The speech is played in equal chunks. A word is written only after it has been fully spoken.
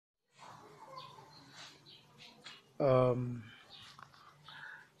Um,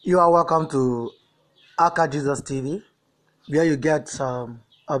 you are welcome to Aka Jesus TV, where you get some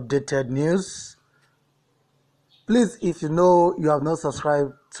updated news. Please, if you know you have not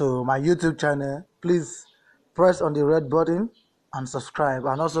subscribed to my YouTube channel, please press on the red button and subscribe,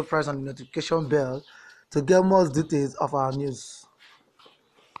 and also press on the notification bell to get more details of our news.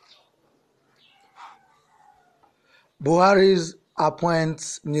 Buhari's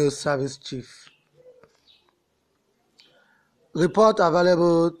appoints new service chief. Report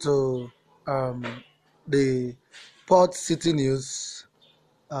available to the Port City News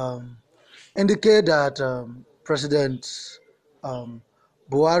indicate that President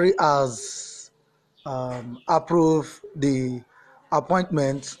Buhari has approved the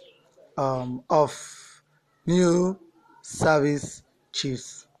appointment of new service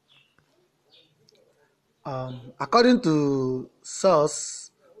chiefs. According to source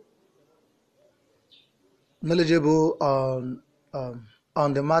knowledgeable on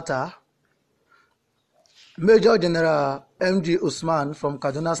the matter, Major General M.G. Usman from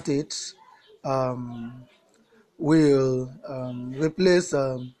Kaduna State will replace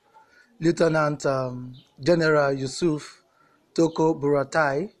Lieutenant General Yusuf Toko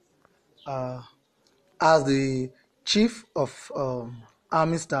Buratai as the Chief of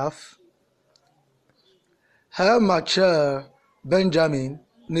Army Staff. Air Marshal Benjamin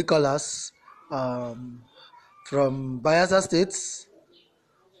Nicholas from Bayelsa State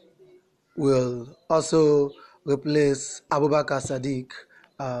will also replace Abubakar Sadiq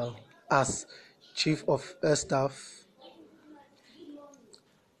as Chief of Air Staff,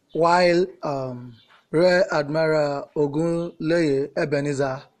 while Rear Admiral Ogunleye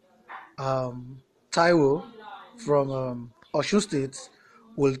Ebenezer Taiwo from Osun State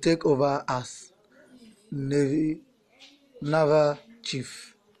will take over as Naval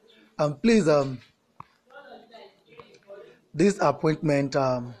Chief. Please, this appointment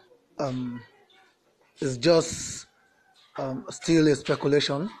is just still a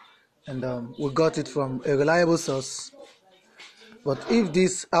speculation, and we got it from a reliable source. But if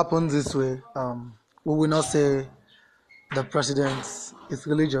this happens this way, we will not say the president is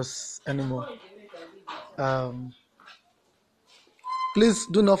religious anymore. Please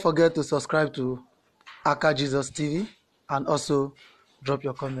do not forget to subscribe to Aka Jesus TV and also drop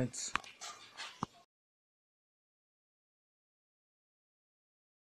your comments.